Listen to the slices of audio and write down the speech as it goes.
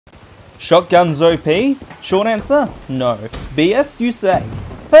Shotguns OP? Short answer, no. BS, you say?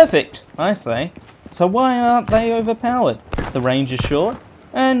 Perfect, I say. So why aren't they overpowered? The range is short,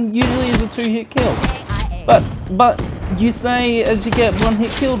 and usually is a 2-hit kill. But you say as you get 1 hit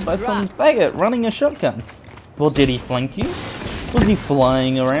killed by some faggot running a shotgun. Well, did he flank you? Was he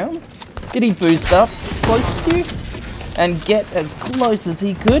flying around? Did he boost up close to you and get as close as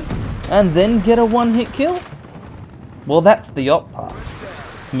he could and then get a 1-hit kill? Well, that's the op part.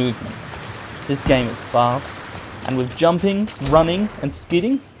 Movement. This game is fast, and with jumping, running and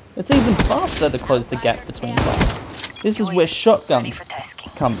skidding, it's even faster to close the gap between players. This is where shotguns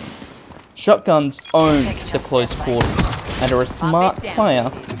come in. Shotguns own the close quarters, and a smart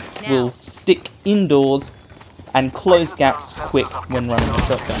player will stick indoors and close gaps quick when running a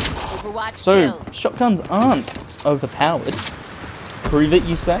shotgun. So, shotguns aren't overpowered. Prove it,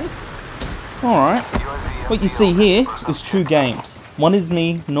 you say? Alright. What you see here is 2 games. One is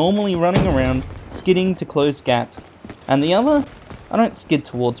me normally running around, skidding to close gaps, and the other, I don't skid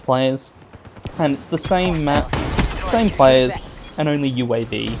towards players, and it's the same map, same players, and only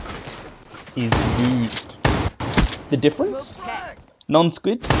UAV is used. The difference?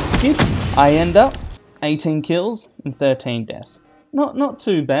 Non-skid, skid, I end up 18 kills and 13 deaths. Not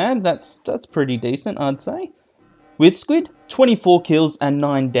too bad, that's pretty decent, I'd say. With squid, 24 kills and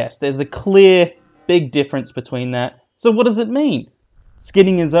 9 deaths. There's a clear, big difference between that. So what does it mean?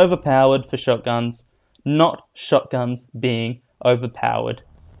 Skidding is overpowered for shotguns, not shotguns being overpowered.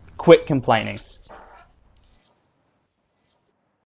 Quit complaining.